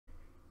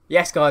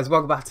Yes guys,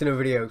 welcome back to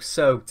another video.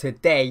 So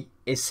today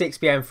is 6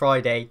 PM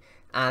Friday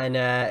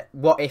and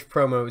what if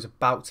promo is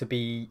about to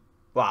be,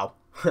 wow,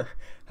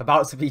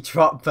 about to be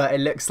dropped, but it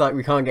looks like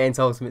we can't get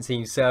into Ultimate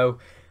Team, so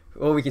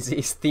all we can see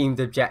is themed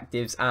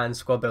objectives and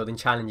squad building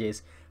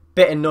challenges.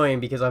 Bit annoying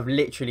because I've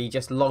literally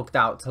just logged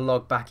out to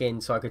log back in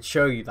so I could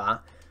show you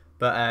that,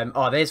 but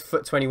oh, there's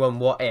foot 21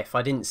 what if.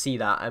 I didn't see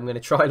that. I'm going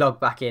to try log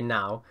back in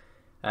now.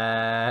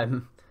 I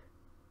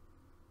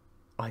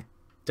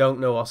don't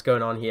know what's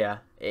going on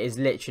here. It is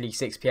literally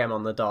 6 PM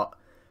on the dot,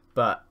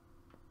 but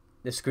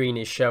the screen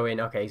is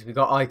showing. Okay, so we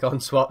got icon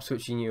swaps,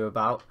 which we knew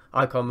about,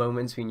 icon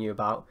moments we knew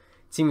about,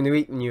 team of the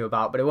week we knew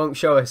about, but it won't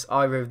show us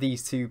either of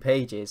these two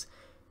pages.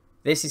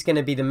 This is going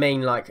to be the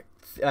main like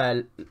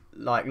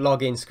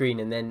login screen,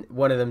 and then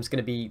one of them is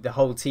going to be the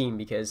whole team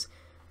because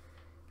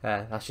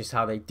that's just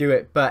how they do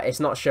it. But it's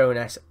not showing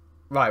us.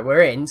 Right,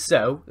 we're in,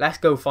 so let's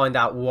go find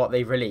out what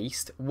they've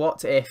released.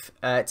 What if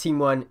Team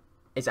 1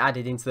 is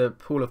added into the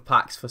pool of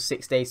packs for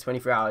 6 days,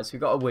 24 hours. We've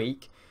got a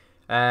week.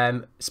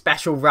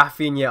 Special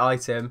Rafinha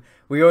item.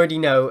 We already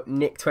know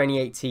Nick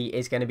 28T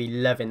is going to be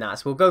loving that.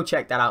 So we'll go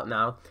check that out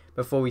now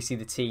before we see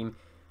the team.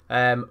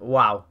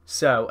 Wow.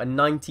 So a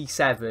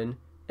 87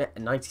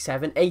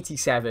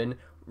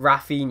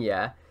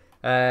 Rafinha.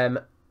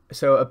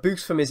 So a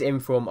boost from his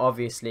inform,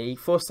 obviously.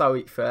 4-star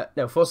weak foot.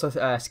 No,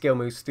 4-star skill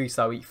moves,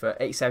 3-star weak foot.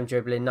 87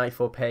 dribbling,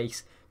 94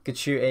 pace. Good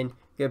shooting,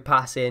 good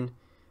passing.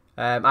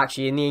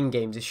 Actually, in the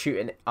in-games, his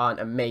shooting aren't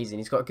amazing.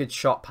 He's got good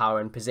shot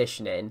power and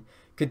positioning.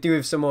 Could do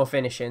with some more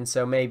finishing,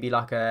 so maybe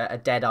like a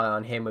dead eye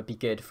on him would be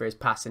good for his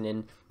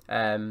passing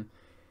and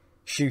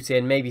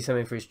shooting. Maybe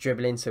something for his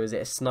dribbling. So is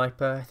it a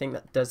sniper? I think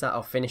that does that,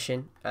 or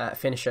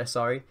finisher.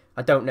 Sorry,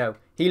 I don't know.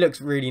 He looks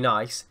really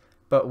nice,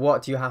 but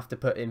what do you have to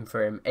put in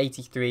for him?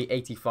 83,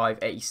 85,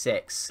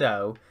 86.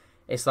 So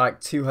it's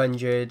like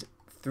 200,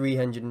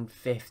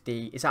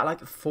 350. Is that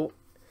like 4?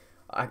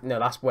 No,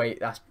 that's way.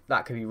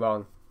 That could be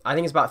wrong. I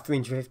think it's about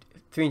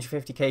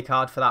 350k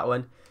card for that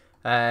one.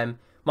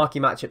 Marquee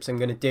matchups I'm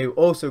going to do.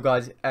 Also,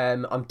 guys,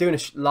 I'm doing a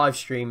live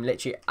stream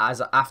literally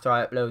after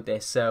I upload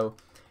this. So,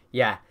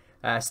 yeah,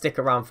 stick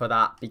around for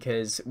that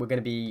because we're going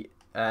to be,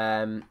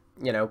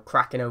 you know,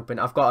 cracking open.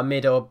 I've got a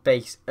mid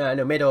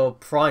or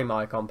prime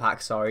icon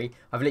pack. Sorry,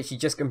 I've literally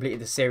just completed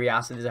the Serie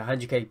A, so there's a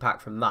 100k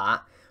pack from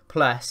that.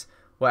 Plus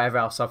whatever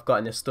else I've got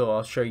in the store.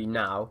 I'll show you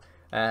now.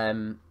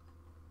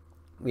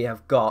 We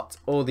have got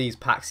all these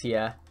packs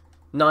here.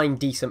 9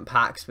 decent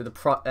packs with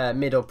a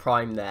mid or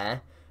prime there.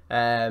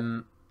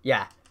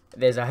 Yeah,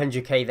 there's a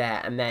 100k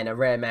there, and then a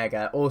rare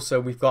mega. Also,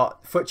 we've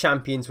got Foot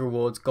Champions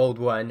rewards, Gold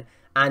 1,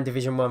 and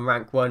Division 1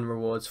 Rank 1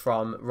 rewards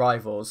from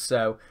Rivals.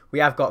 So we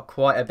have got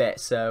quite a bit.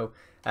 So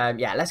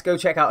yeah, let's go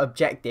check out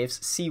objectives,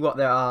 see what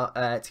there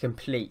are to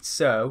complete.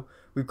 So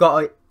we've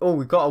got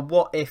we've got a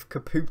what if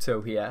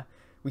Caputo here.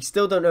 We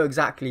still don't know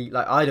exactly,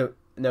 like I don't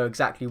know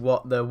exactly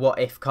what the what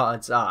if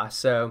cards are.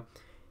 So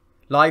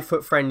live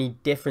foot friendly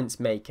difference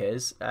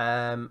makers,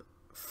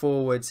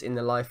 forwards in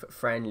the live foot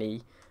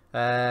friendly,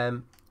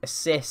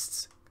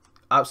 assists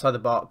outside the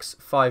box,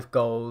 5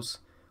 goals,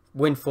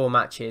 win 4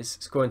 matches,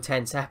 scoring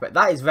 10 separate.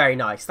 That is very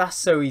nice. That's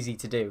so easy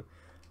to do.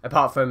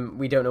 Apart from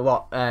we don't know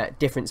what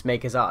difference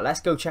makers are. Let's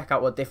go check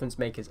out what difference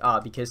makers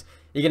are, because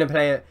you're going to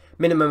play a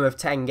minimum of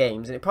 10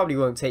 games and it probably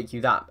won't take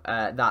you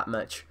that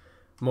much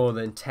more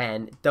than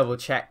 10. Double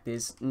check,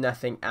 there's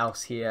nothing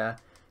else here.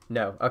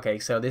 No, okay,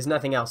 so there's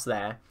nothing else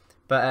there.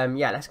 But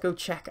yeah, let's go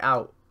check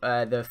out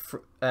the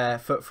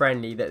foot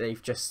friendly that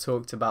they've just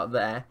talked about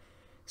there.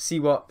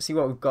 See what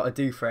we've got to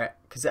do for it,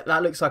 because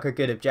that looks like a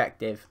good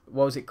objective.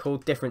 What was it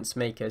called? Difference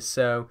makers.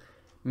 So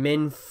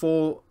min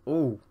 4.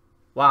 Oh,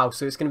 wow!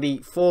 So it's going to be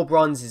 4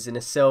 bronzes and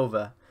a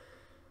silver.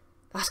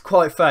 That's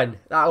quite fun.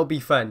 That'll be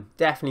fun.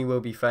 Definitely will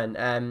be fun.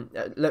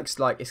 It looks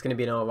like it's going to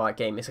be an alright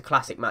game. It's a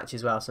classic match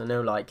as well, so no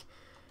like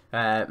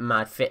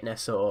mad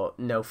fitness or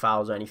no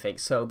fouls or anything.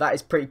 So that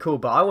is pretty cool.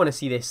 But I want to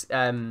see this.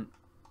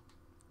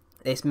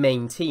 This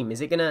main team, is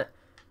it gonna?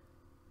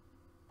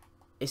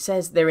 It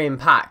says they're in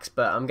packs,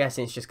 but I'm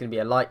guessing it's just gonna be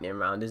a lightning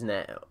round, isn't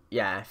it?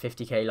 Yeah,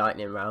 50k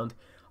lightning round.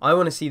 I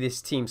want to see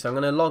this team, so I'm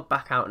gonna log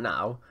back out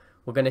now.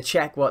 We're gonna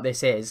check what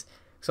this is,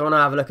 so I want to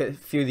have a look at a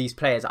few of these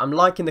players. I'm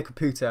liking the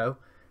Caputo.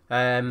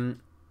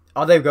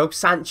 Oh, there we go.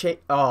 Sancho,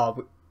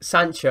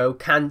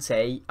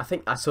 Kante. I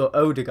think I saw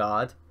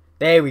Odegaard.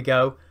 There we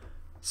go.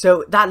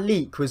 So that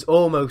leak was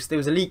almost, there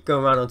was a leak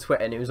going around on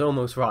Twitter and it was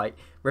almost right.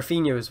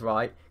 Rafinha was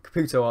right,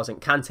 Caputo wasn't,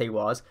 Kante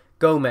was,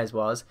 Gomez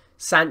was,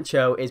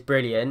 Sancho is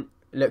brilliant,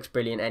 looks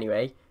brilliant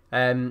anyway.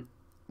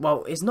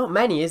 Well, it's not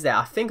many, is there?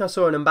 I think I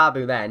saw an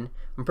Mbabu then.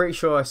 I'm pretty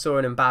sure I saw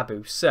an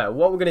Mbabu. So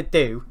what we're going to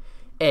do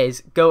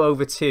is go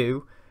over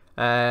to here.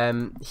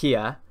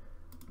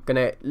 I'm going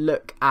to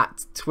look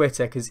at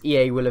Twitter because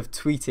EA will have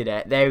tweeted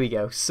it. There we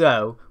go.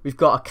 So we've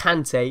got a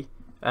Kante.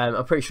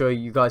 I'm pretty sure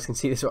you guys can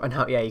see this right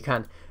now. Yeah, you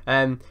can.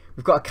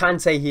 We've got a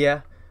Kante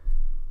here.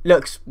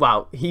 Looks,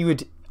 wow, he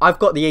would, I've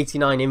got the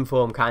 89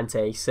 inform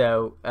Kante,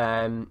 so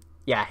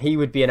yeah, he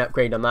would be an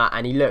upgrade on that,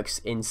 and he looks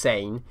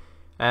insane.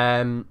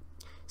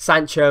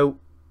 Sancho,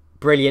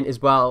 brilliant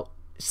as well.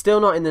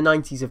 Still not in the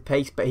 90s of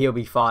pace, but he'll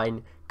be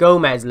fine.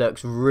 Gomez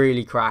looks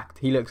really cracked.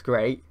 He looks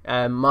great.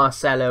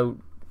 Marcelo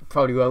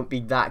probably won't be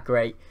that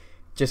great,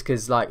 just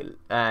because like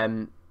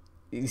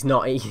he's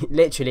not.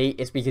 Literally,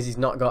 it's because he's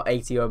not got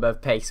 80 or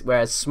above pace.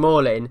 Whereas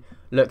Smalling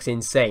looks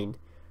insane.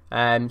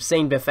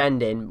 Same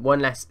defending,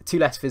 two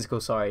less physical.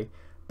 Sorry,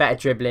 better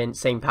dribbling,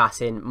 same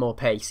passing, more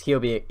pace. He'll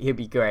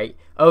be great.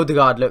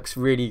 Odegaard looks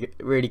really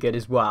good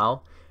as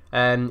well.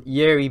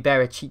 Yuri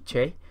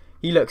Berachiche,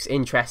 he looks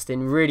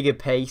interesting. Really good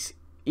pace.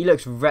 He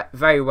looks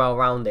very well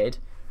rounded.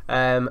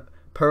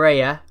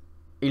 Pereira,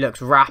 he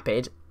looks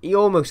rapid. He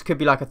almost could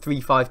be like a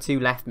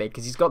 3-5-2 left mid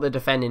because he's got the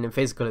defending and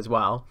physical as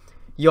well.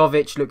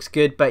 Jovic looks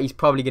good, but he's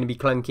probably going to be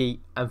clunky,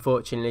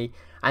 unfortunately.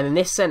 And then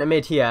this centre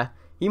mid here,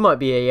 he might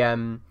be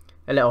a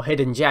little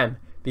hidden gem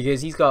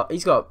because he's got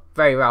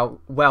very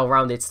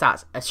well-rounded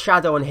stats. A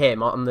shadow on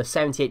him on the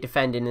 78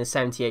 defending and the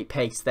 78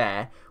 pace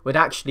there would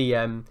actually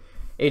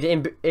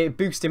it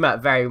boost him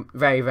up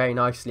very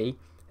nicely.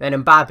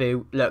 Then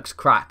Mbabu looks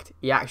cracked.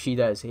 He actually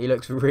does. He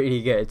looks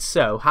really good.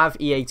 So, have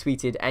EA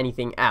tweeted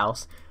anything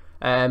else?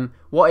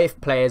 What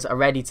if players are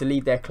ready to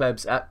lead their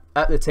clubs up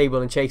the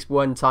table and chase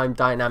one-time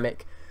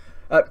dynamic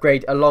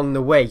upgrade along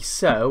the way?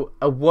 So,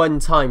 a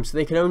one-time. So,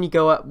 they can only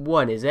go up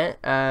one, is it?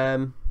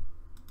 I'm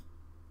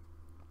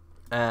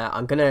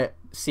going to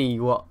see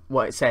what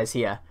it says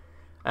here.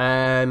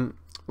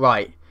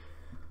 Right.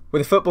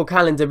 With the football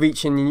calendar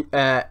reaching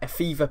a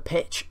fever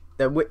pitch,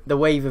 the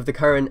wave of the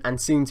current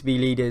and soon-to-be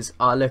leaders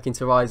are looking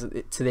to rise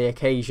to the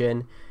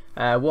occasion.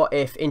 What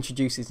if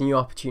introduces new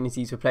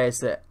opportunities for players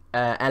to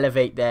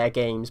elevate their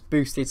games,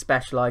 boosted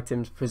special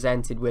items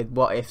presented with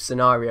what if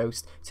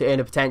scenarios to earn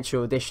a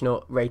potential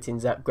additional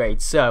ratings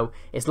upgrade. So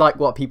it's like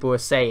what people were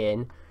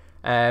saying.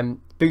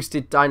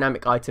 Boosted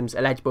dynamic items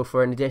eligible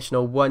for an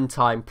additional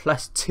one-time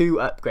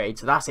 +2 upgrade.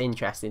 So that's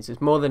interesting. So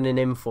it's more than an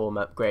inform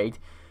upgrade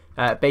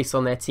based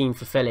on their team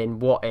fulfilling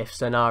what if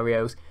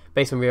scenarios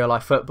based on real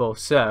life football.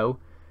 So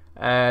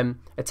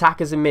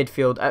attackers and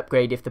midfield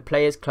upgrade if the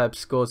player's club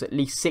scores at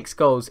least 6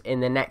 goals in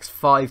the next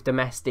 5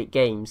 domestic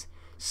games.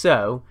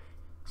 So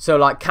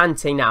like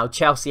Kante now,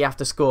 Chelsea have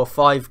to score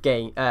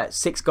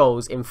 6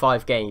 goals in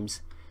 5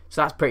 games.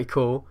 So that's pretty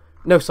cool.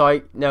 No,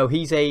 sorry, no,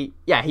 he's a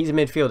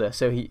midfielder,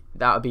 so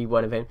that would be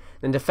one of him.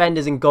 Then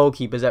defenders and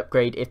goalkeepers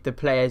upgrade if the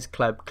player's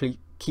club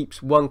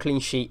keeps 1 clean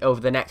sheet over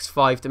the next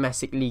 5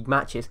 domestic league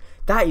matches.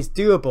 That is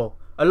doable.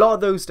 A lot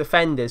of those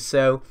defenders,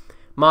 so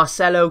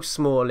Marcelo,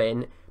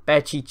 Smalling,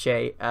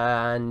 Berchiche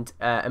and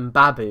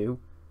Mbabu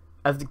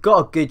have got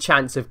a good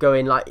chance of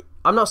going, like,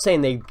 I'm not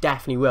saying they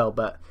definitely will,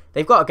 but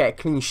they've got to get a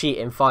clean sheet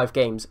in 5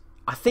 games.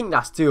 I think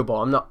that's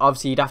doable.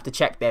 Obviously you'd have to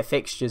check their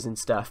fixtures and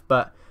stuff,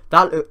 but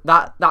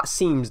that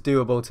seems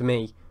doable to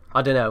me.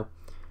 I don't know.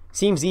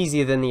 Seems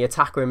easier than the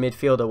attacker and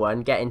midfielder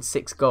one, getting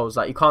 6 goals.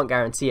 Like, you can't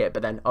guarantee it,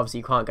 but then obviously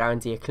you can't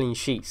guarantee a clean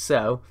sheet.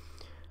 So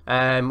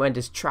when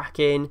does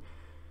tracking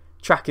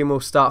will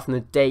start from the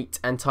date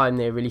and time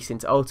they're released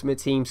into Ultimate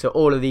Team. So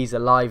all of these are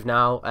live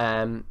now.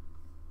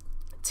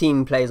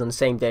 Team plays on the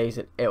same days.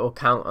 It will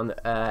count on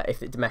if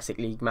the domestic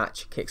league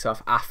match kicks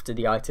off after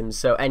the items.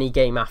 So any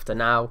game after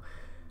now.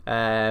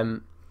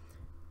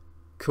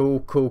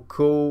 Cool.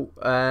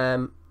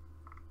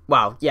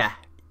 Well, yeah.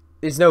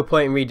 There's no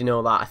point in reading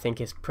all that. I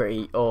think it's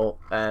pretty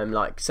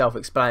like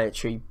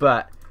self-explanatory.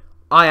 But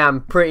I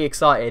am pretty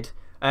excited.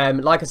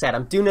 Like I said,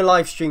 I'm doing a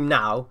live stream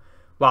now.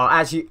 Well,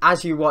 as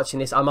you're watching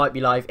this, I might be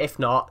live. If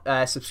not,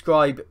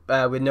 subscribe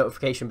with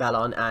notification bell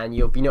on, and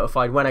you'll be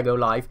notified when I go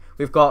live.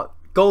 We've got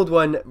Gold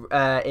 1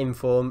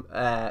 Inform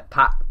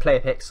player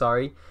picks,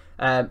 sorry,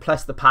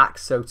 plus the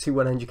packs, so 2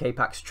 100k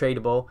packs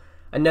tradable,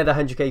 another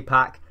 100k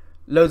pack,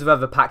 loads of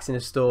other packs in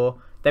the store.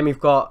 Then we've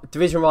got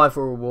Division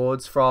Rival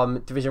rewards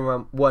from Division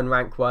 1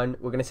 Rank 1.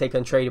 We're going to take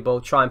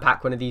untradeable, try and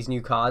pack one of these new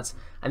cards.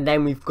 And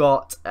then we've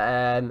got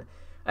a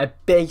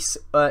base,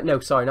 no,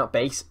 sorry, not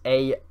base,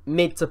 a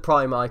mid to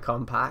prime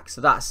icon pack.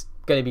 So that's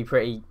going to be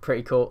pretty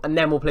cool. And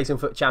then we'll play some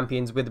FUT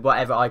Champions with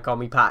whatever icon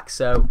we pack.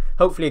 So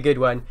hopefully a good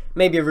one.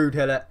 Maybe a Rude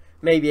Hullet,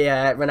 maybe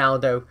a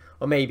Ronaldo,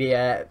 or maybe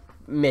a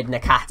mid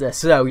Nakata.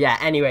 So yeah,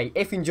 anyway,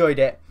 if you enjoyed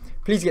it,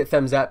 please get a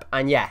thumbs up.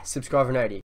 And yeah, subscribe for nerdy.